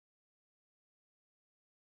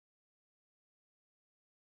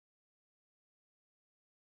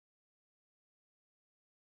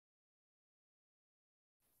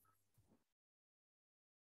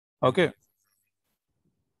Okay.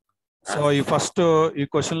 So ఈ first ఈ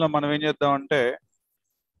question లో మనం ఏం చేద్దాం అంటే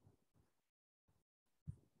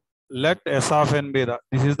let s of n be the,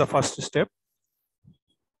 this is the first step,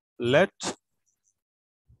 let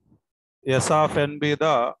s of n be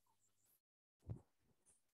the,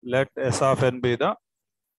 let s of n be the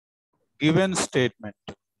given statement,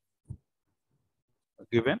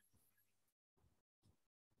 given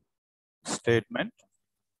statement.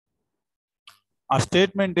 ఆ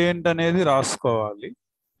statement ఏంటనేది రాసుకోవాలి.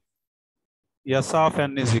 s of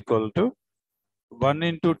n is equal to 1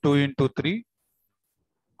 into 2 into 3.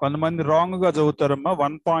 కొంతమంది wrong గా చదువుతారమ్మా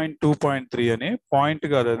 1.2.3 అని, point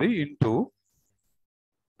కాదు అది, into.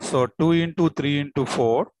 So 2 into 3 into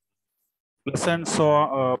 4 plus and so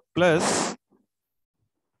plus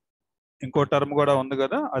ఇంకో term కూడా ఉంది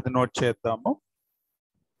కదా, అది నోట్ చేద్దాము.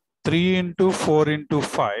 3 into 4 into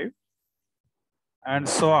 5 and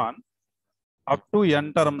so on up to n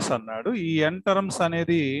terms అన్నాడు. ఈ n టర్మ్స్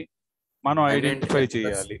అనేది మనం ఐడెంటిఫై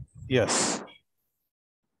చేయాలి. Yes,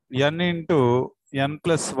 n into n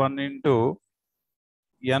plus 1 into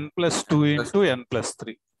n plus 2 into n plus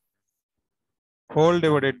 3 whole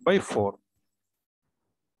divided by 4,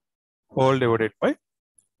 whole divided by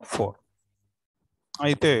 4.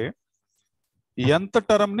 అయితే ఎంత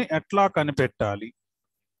టర్మ్ ని ఎట్లా కనిపెట్టాలి,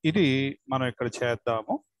 ఇది మనం ఇక్కడ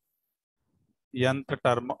చేద్దాము. ఎంత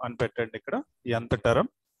టర్మ్ అని పెట్టండి ఇక్కడ. ఎంత టర్మ్,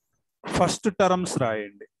 ఫస్ట్ టర్మ్స్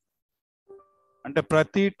రాయండి. అంటే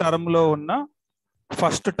ప్రతి టర్మ్ లో ఉన్న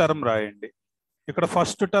ఫస్ట్ టర్మ్ రాయండి. ఇక్కడ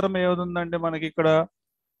ఫస్ట్ టర్మ్ ఏముందండి మనకి, ఇక్కడ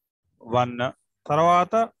 1,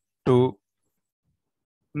 తర్వాత 2,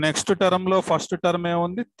 నెక్స్ట్ టర్మ్ లో ఫస్ట్ టర్మ్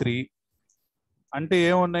ఏముంది 3. అంటే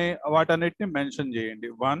ఏమున్నాయి వాటన్నిటిని మెన్షన్ చేయండి,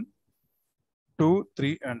 1, 2,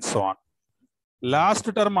 3 and so on. Last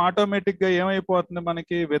term automatic గా ఏమైపోతుంది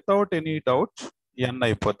మనకి, వితౌట్ ఎనీ డౌట్ n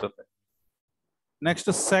అయిపోతుంది. Next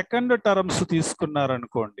second terms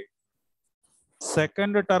తీసుకున్నారనుకోండి,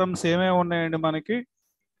 second terms ఏమేమి ఉన్నాయండి మనకి,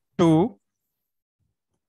 2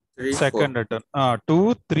 సెకండ్ టర్మ్, 2,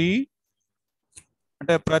 3.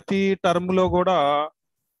 అంటే ప్రతి టర్మ్ లో కూడా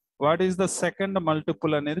what is the second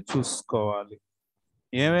multiple అనేది చూసుకోవాలి.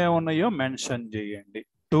 ఏమేమి ఉన్నాయో మెన్షన్ చేయండి,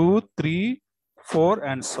 2, 3, 4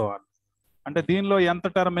 అండ్ సో ఆన్. అంటే దీనిలో ఎంత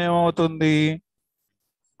టర్మ్ ఏమవుతుంది,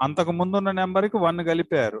 అంతకు ముందున్న నెంబర్కి 1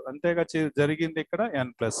 కలిపారు, అంతేగా జరిగింది ఇక్కడ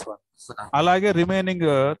n+1. అలాగే రిమైనింగ్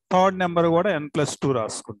థర్డ్ నెంబర్ కూడా n+2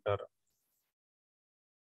 రాసుకుంటారు.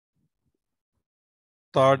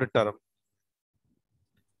 థర్డ్ టర్మ్,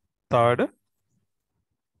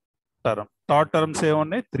 థర్డ్ టర్మ్స్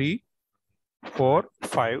ఏమున్నాయి, 3, 4,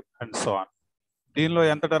 5 అండ్ సో ఆన్. దీనిలో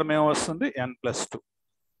ఎంత టర్మ్ ఏమొస్తుంది, n+2.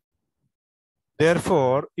 దేర్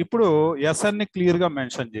ఫోర్ ఇప్పుడు SN ని క్లియర్ గా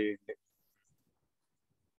మెన్షన్ చేయండి.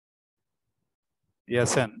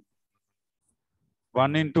 SN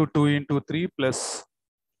 1 into 2 into 3 plus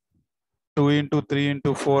 2 into 3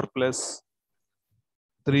 into 4 plus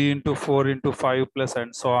 3 into 4 into 5 plus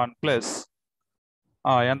and so on plus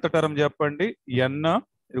ఎంత టర్మ్ చెప్పండి, n.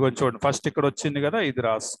 ఇది కొంచెం చూడండి, ఫస్ట్ ఇక్కడ వచ్చింది కదా, ఇది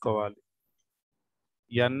రాసుకోవాలి.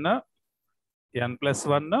 n,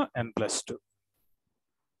 n+1, n+2,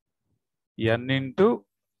 n into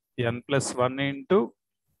n+1 into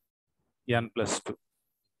n+2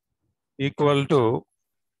 equal to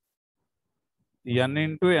n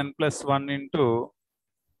into n+1 into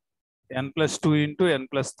n+2 into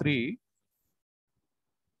n+3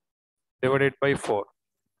 divided by 4,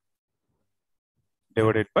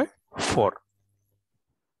 divided by 4.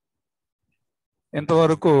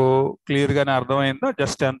 ఇంతవరకు క్లియర్ గానే అర్థమైందా,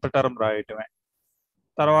 జస్ట్ ఎంత టర్మ్ రాయటమే.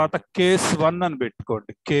 తర్వాత కేస్ 1 అని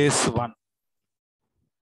పెట్టుకోండి. కేస్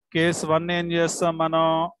 1 ఏం చేస్తాం మనం,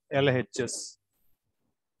 LHS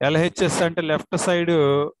అంటే లెఫ్ట్ సైడ్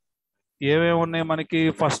ఏమేమి ఉన్నాయి మనకి,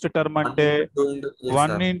 ఫస్ట్ టర్మ్ అంటే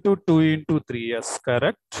 1 into 2 into 3. Yes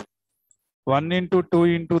correct. 1 into 2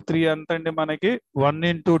 into 3 ఎంత అండి మనకి, 1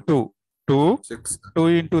 into 2, 2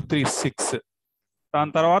 into 3, 6.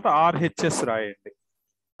 దాని తర్వాత RHS రాయండి.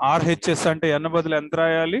 RHS అంటే n బదులు ఎంత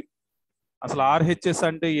రాయాలి, అసలు RHS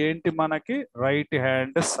అంటే ఏంటి మనకి, రైట్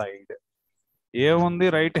హ్యాండ్ సైడ్. ఏముంది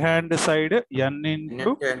right hand side, n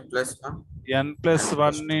into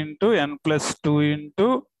n+1 into n+2 into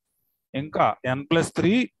ఇంకా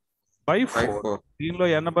n+3/4. దీనిలో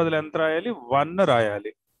n బదులు ఎంత రాయాలి, 1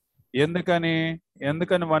 రాయాలి. ఎందుకని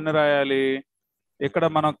 1 రాయాలి, ఇక్కడ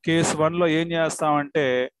మనం కేస్ 1 లో ఏం చేస్తామంటే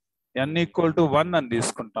n = 1 అని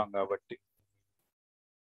తీసుకుంటాం కాబట్టి,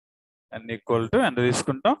 n = ఎంత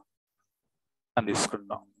తీసుకుంటాం, n =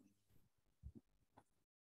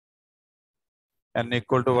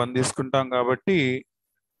 1 తీసుకుంటాం కాబట్టి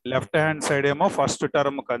లెఫ్ట్ హ్యాండ్ సైడ్ ఏమో ఫస్ట్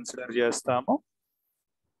టర్మ్ కన్సిడర్ చేస్తాము,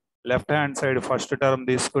 left hand side first term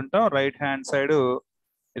తీసుకుంటాం, రైట్ హ్యాండ్ సైడ్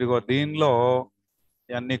ఇదిగో దీనిలో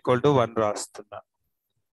n = 1 రాస్తున్నా.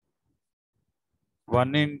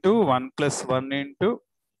 1 × 1 + 1 ×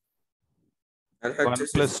 1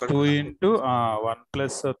 + 2 × 1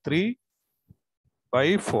 +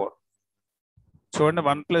 3/4. చూడండి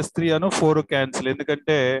 1 + 3 అను 4 క్యాన్సిల్,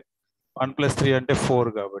 ఎందుకంటే 1 + 3 అంటే 4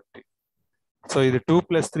 కాబట్టి. సో ఇది 2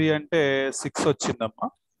 + 3 అంటే 6 వచ్చిందమ్మా.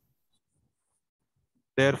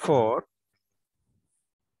 therefore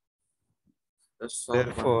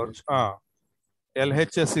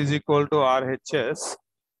LHS is equal to RHS.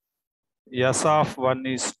 S of 1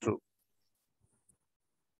 is true.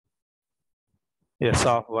 S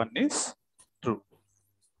of 1 is true.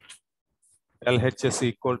 LHS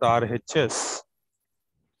equal to RHS.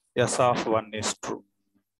 S of 1 is true.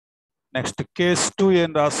 Next case 2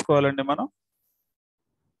 ఏం రాసుకోవాలండి మనం?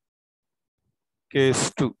 case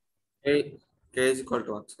 2 k is equal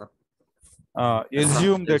to 1 sir.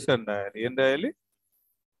 assume that అని రాయాలి. ఏం రాయాలి?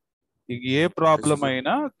 ఏ problem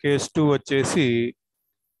అయినా case 2 వచ్చేసి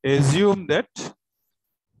assume that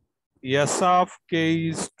S of k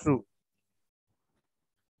is true.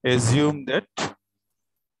 Assume that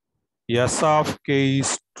S of k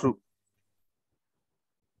is true.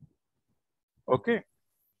 Okay.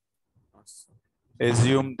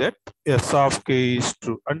 Assume that S of k is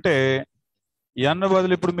true. అంటే n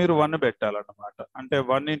బదులు ఇప్పుడు మీరు 1 పెట్టాలన్నమాట. అంటే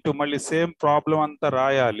 1 × మళ్ళీ సేమ్ ప్రాబ్లం అంతా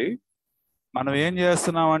రాయాలి. మనం ఏం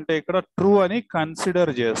చేస్తున్నాం అంటే ఇక్కడ ట్రూ అని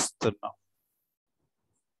కన్సిడర్ చేస్తున్నాం.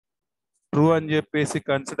 ట్రూ అని చెప్పేసి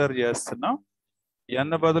కన్సిడర్ చేస్తున్నాం. n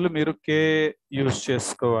బదులు మీరు k యూజ్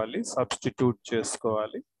చేసుకోవాలి, సబ్స్టిట్యూట్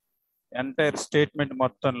చేసుకోవాలి. ఎంటైర్ స్టేట్మెంట్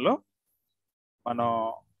మొత్తంలో మనం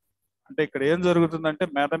అంటే ఇక్కడ ఏం జరుగుతుందంటే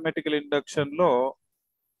మ్యాథమెటికల్ ఇండక్షన్ లో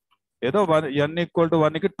ఏదో n =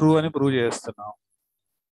 1కి ట్రూ అని ప్రూవ్ చేస్తున్నాం,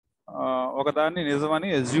 ఒకదాన్ని నిజమని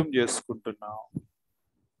అజ్యూమ్ చేసుకుంటున్నాం.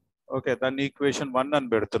 ఓకే, దాన్ని ఈక్వేషన్ 1 అని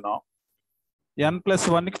పెడుతున్నాం, n +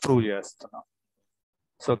 1కి ప్రూవ్ చేస్తున్నాం.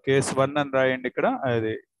 సో కేస్ 1 అని రాయండి ఇక్కడ,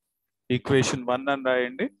 అది ఈక్వేషన్ 1 అని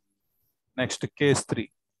రాయండి. Next case 3.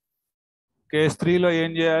 కేస్ 3లో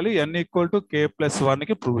ఏం చేయాలి? n = k +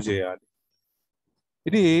 1కి ప్రూవ్ చేయాలి.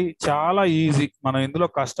 ఇది చాలా ఈజీ, మనం ఇందులో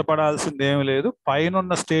కష్టపడాల్సింది ఏమి లేదు. పైన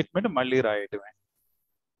ఉన్న స్టేట్మెంట్ మళ్ళీ రాయటమే,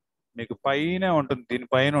 మీకు పైనే ఉంటుంది, దీని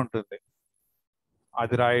పైన ఉంటుంది,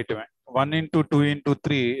 అది రాయటమే. 1 × 2 ×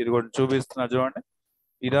 3 ఇది కూడా చూపిస్తున్నా చూడండి,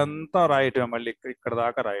 ఇదంతా రాయటమే, మళ్ళీ ఇక్కడ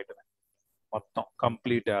దాకా రాయటమే మొత్తం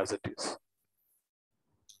కంప్లీట్ యాజ్ ఇట్ ఈస్.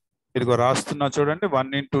 ఇదిగో రాస్తున్నా చూడండి, 1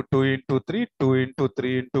 × 2 × 3, 2 ×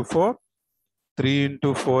 3 × 4, 3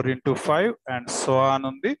 × 4 × 5 అండ్ సో ఆన్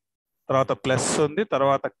ఉంది. తర్వాత ప్లస్ ఉంది,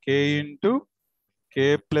 తర్వాత k × k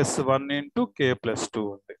 + 1 × k + 2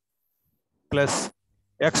 ఉంది. ప్లస్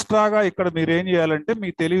ఎక్స్ట్రాగా ఇక్కడ మీరు ఏం చేయాలంటే మీ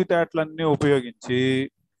తెలివితేటలన్నీ ఉపయోగించి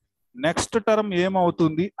నెక్స్ట్ టర్మ్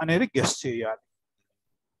ఏమవుతుంది అనేది గెస్ చేయాలి.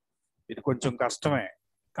 ఇది కొంచెం కష్టమే,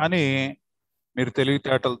 కానీ మీరు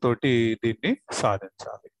తెలివితేటలతోటి దీన్ని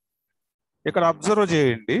సాధించాలి. ఇక్కడ అబ్జర్వ్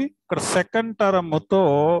చేయండి, ఇక్కడ సెకండ్ టర్మ్తో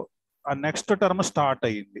ఆ నెక్స్ట్ టర్మ్ స్టార్ట్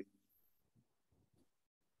అయ్యింది.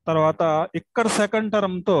 తర్వాత ఇక్కడ సెకండ్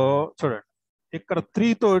టర్మ్తో చూడండి, ఇక్కడ 3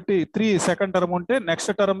 తోటి 3 సెకండ్ టర్మ్ ఉంటే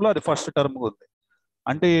నెక్స్ట్ టర్మ్లో అది ఫస్ట్ టర్మ్ ఉంది.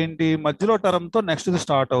 అంటే ఏంటి? మధ్యలో టర్మ్తో నెక్స్ట్ది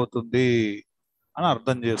స్టార్ట్ అవుతుంది అని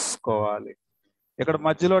అర్థం చేసుకోవాలి. ఇక్కడ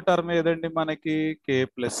మధ్యలో టర్మ్ ఏదండి మనకి? k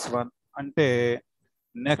 + 1. అంటే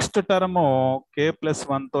నెక్స్ట్ టర్మ్ k +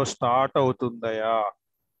 1తో స్టార్ట్ అవుతుందయా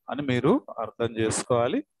అని మీరు అర్థం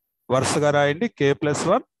చేసుకోవాలి. వరుసగా రాయండి, k +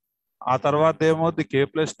 1, ఆ తర్వాత ఏమవుద్ది k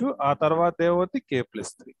 + 2, ఆ తర్వాత ఏమవుద్ది k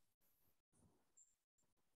 + 3.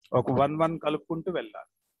 ఒక 1 1 కలుపుకుంటూ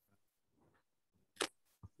వెళ్ళాలి.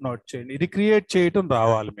 నోట్ చేయండి, ఇది క్రియేట్ చేయటం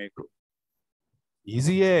రావాలి మీకు.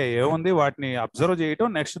 ఈజీయే, ఏముంది, వాటిని అబ్జర్వ్ చేయటం,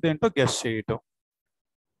 నెక్స్ట్ ఏంటో గెస్ చేయటం,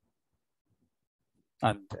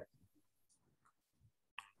 అంతే.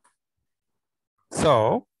 సో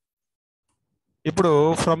ఇప్పుడు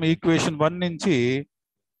ఫ్రమ్ ఈక్వేషన్ 1 నుంచి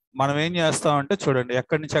మనం ఏం చేస్తామంటే చూడండి,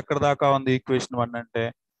 ఎక్కడి నుంచి ఎక్కడి దాకా ఉంది ఈక్వేషన్ 1 అంటే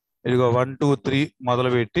ఇదిగో 1 2 3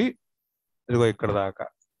 మొదలుపెట్టి ఇదిగో ఇక్కడ దాకా,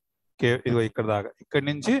 ఇదిగో ఇక్కడ దాకా, ఇక్కడి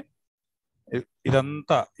నుంచి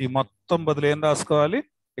ఇదంతా ఈ మొత్తం బదులు ఏం రాసుకోవాలి?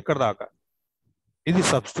 ఇక్కడ దాకా. ఇది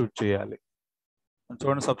సబ్స్టిట్యూట్ చేయాలి.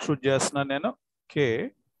 చూడండి, సబ్స్టిట్యూట్ చేస్తున్నాను నేను. k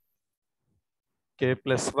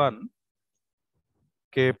 + 1,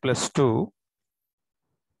 k + 2,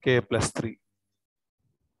 k + 3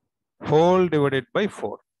 whole divided by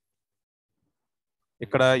 4.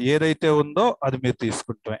 ఇక్కడ ఏదైతే ఉందో అది మీరు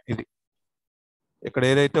తీసుకుంటామే. ఇది ఇక్కడ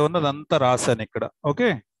ఏదైతే ఉందో అదంతా రాశాను ఇక్కడ. ఓకే,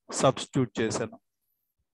 సబ్స్టిట్యూట్ చేశాను.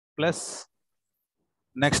 ప్లస్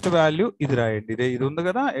నెక్స్ట్ వాల్యూ ఇది రాయండి, ఇది ఉంది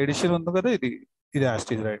కదా, ఎడిషన్ ఉంది కదా, ఇది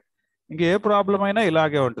యాస్టీజ్ రాయండి. ఇంక ఏ ప్రాబ్లం అయినా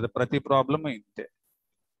ఇలాగే ఉంటుంది, ప్రతి ప్రాబ్లం ఇంతే.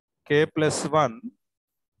 k+1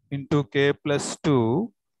 into k+2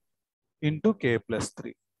 into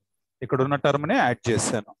k+3 ఇక్కడ ఉన్న టర్మ్ని యాడ్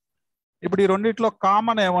చేశాను. ఇప్పుడు ఈ రెండిట్లో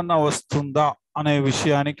కామన్ ఏమన్నా వస్తుందా అనే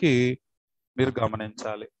విషయానికి మీరు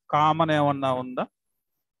గమనించాలి. కామన్ ఏమన్నా ఉందా?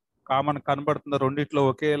 కామన్ కనబడుతుందా? రెండిట్లో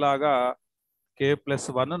ఒకేలాగా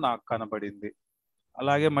k+1 నాకు కనబడింది,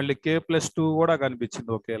 అలాగే మళ్ళీ k+2 కూడా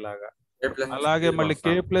కనిపించింది ఒకేలాగా, అలాగే మళ్ళీ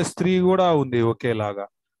k+3 కూడా ఉంది ఒకేలాగా.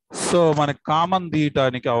 సో మనకి కామన్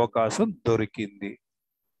తీయటానికి అవకాశం దొరికింది.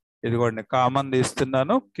 ఇదిగోండి కామన్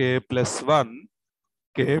తీస్తున్నాను, k+1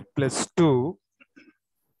 k+2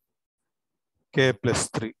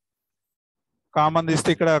 k+3 కామన్ తీస్తే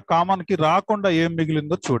ఇక్కడ కామన్ కి రాకుండా ఏం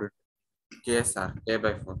మిగిలిందో చూడండి.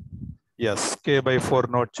 k/4. ఎస్, k/4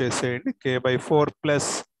 నోట్ చేసేయండి. k/4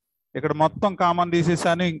 ప్లస్ ఇక్కడ మొత్తం కామన్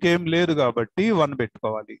తీసేసాను, ఇంకేం లేదు కాబట్టి 1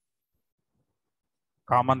 పెట్టుకోవాలి.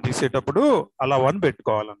 కామన్ తీసేటప్పుడు అలా 1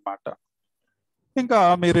 పెట్టుకోవాలన్నమాట. ఇంకా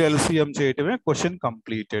మీరు ఎల్సిఎం చేయటమే, question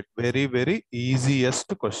completed. Very very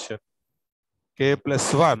easiest question.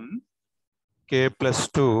 k+1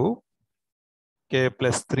 k+2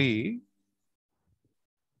 k+3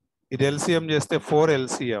 ఇది ఎల్సిఎం చేస్తే 4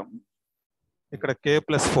 ఎల్సిఎం, ఇక్కడ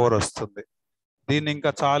k+4 వస్తుంది. దీన్ని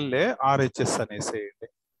ఇంకా చాలే RHS అనేసేయండి.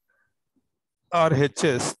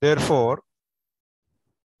 RHS therefore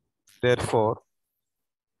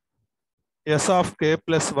S of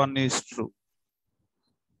k+1 is true.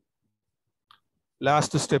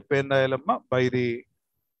 Last step ఏం రాయాలమ్మా? by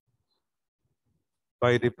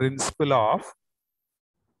the principle of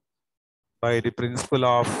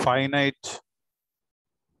finite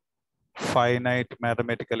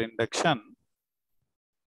mathematical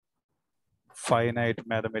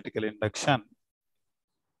induction,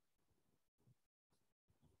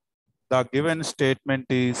 the given statement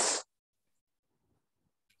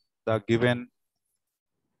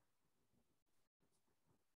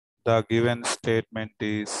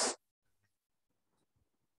is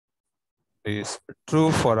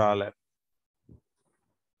true for all n.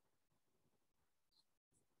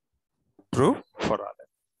 True for all n.